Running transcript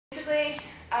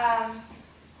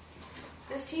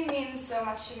This team means so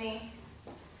much to me.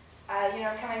 You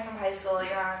know, coming from high school,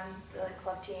 you're on the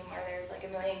club team where there's like a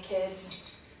million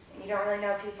kids, and you don't really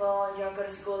know people, and you don't go to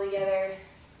school together.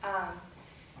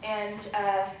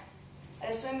 At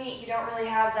a swim meet, you don't really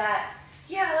have that,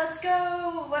 yeah, let's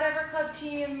go, whatever club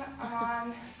team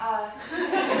I'm on.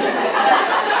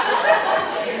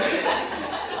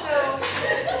 So,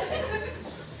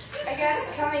 I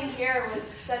guess coming here was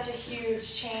such a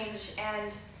huge change,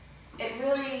 and it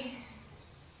really,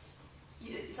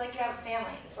 it's like you have a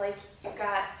family. It's like you've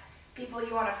got people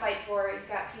you want to fight for, you've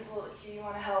got people who you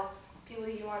want to help, people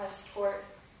you want to support.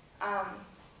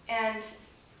 And,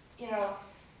 you know,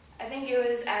 I think it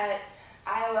was at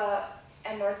Iowa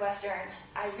and Northwestern,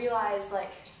 I realized,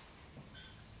 like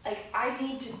I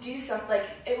need to do something. Like,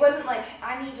 it wasn't like,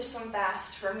 I need to swim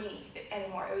fast for me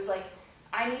anymore. It was like,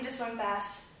 I need to swim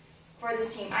fast for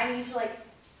this team. I need to, like,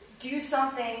 do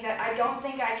something that I don't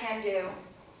think I can do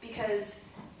because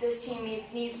this team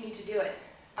needs me to do it.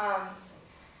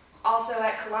 Also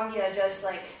at Columbia, just,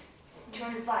 like,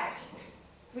 200 flyers.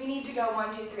 We need to go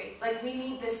 1, 2, 3. Like, we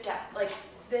need this step. Like,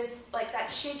 this, like, that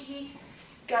shaky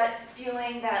gut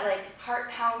feeling, that, like, heart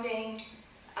pounding,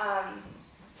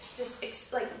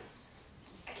 like,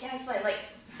 I can't explain, like,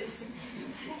 it's,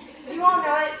 you all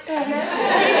know it,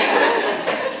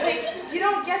 like, you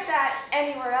don't get that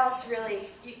anywhere else, really.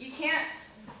 You can't,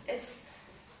 it's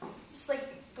just, like,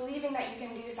 believing that you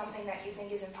can do something that you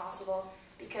think is impossible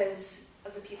because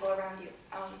of the people around you.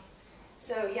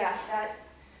 So, yeah, that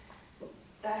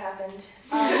happened.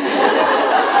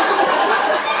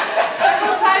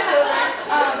 Several times over.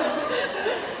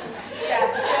 Yeah,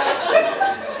 so,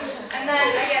 and then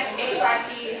I guess HYP,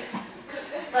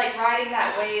 like riding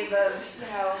that wave of, you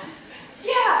know,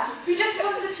 yeah, we just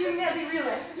won the 2 medley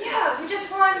relay. Yeah, we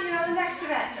just won, you know, the next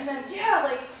event. And then, yeah,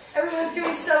 like, everyone's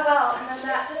doing so well. And then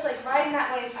that, just like riding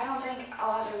that wave, I don't think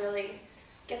I'll ever really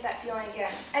get that feeling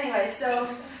again. Anyway, so,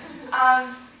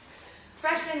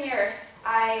 freshman year,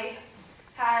 I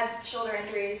had shoulder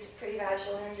injuries, pretty bad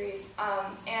shoulder injuries,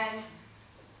 and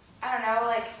I don't know,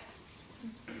 like,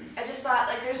 I just thought,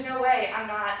 like, there's no way I'm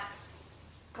not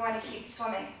going to keep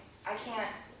swimming. I can't,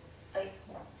 like,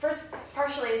 first,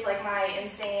 partially it's like my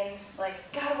insane, like,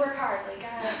 gotta work hard, like,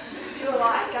 gotta do a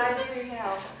lot, gotta do, you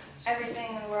know,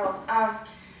 everything in the world.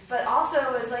 But also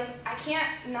it was like, I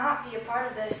can't not be a part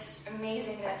of this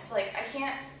amazingness. Like, I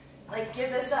can't, like,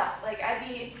 give this up. Like, I'd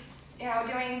be, you know,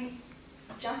 doing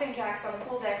jumping jacks on the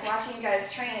pool deck, watching you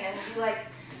guys train, and it'd be like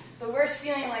the worst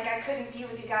feeling, like I couldn't be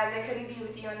with you guys, I couldn't be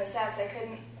with you in the sets, I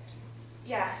couldn't,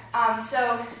 yeah.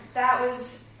 So that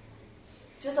was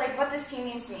just like what this team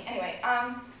means to me. Anyway,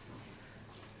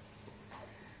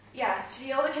 yeah, to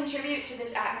be able to contribute to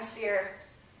this atmosphere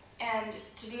and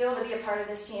to be able to be a part of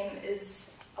this team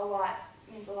is a lot,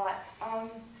 means a lot.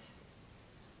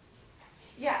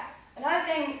 Yeah, another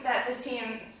thing that this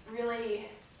team really,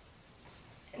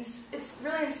 it's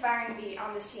really inspiring to be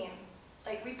on this team.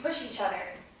 Like, we push each other.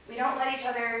 We don't let each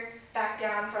other back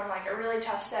down from, like, a really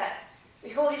tough set. We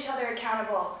hold each other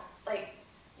accountable. Like,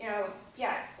 you know,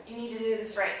 yeah, you need to do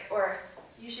this right, or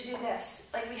you should do this.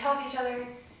 Like, we help each other,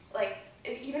 like,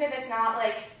 even if it's not,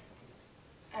 like,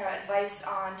 I don't know, advice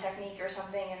on technique or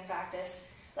something in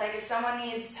practice. Like, if someone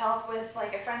needs help with,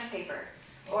 like, a French paper,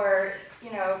 or,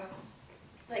 you know,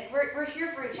 like, we're here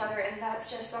for each other, and that's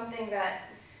just something that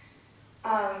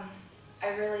I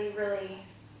really, really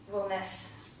will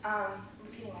miss.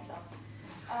 Repeating myself.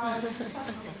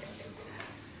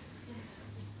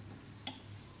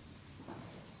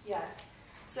 Yeah.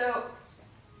 So,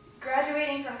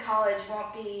 graduating from college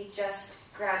won't be just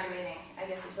graduating, I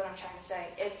guess is what I'm trying to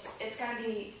say. It's going to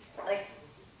be, like,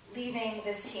 leaving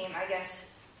this team, I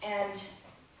guess. And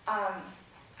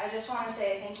I just want to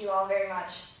say thank you all very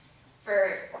much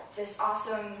for this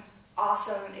awesome,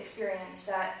 awesome experience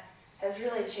that has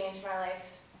really changed my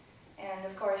life. And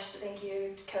of course, thank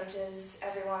you to coaches,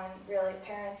 everyone, really,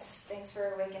 parents, thanks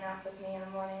for waking up with me in the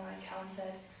morning, like Helen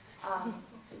said.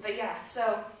 But yeah,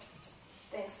 so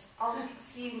thanks. I'll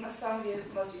see some of you,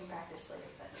 most of you in practice later.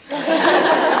 But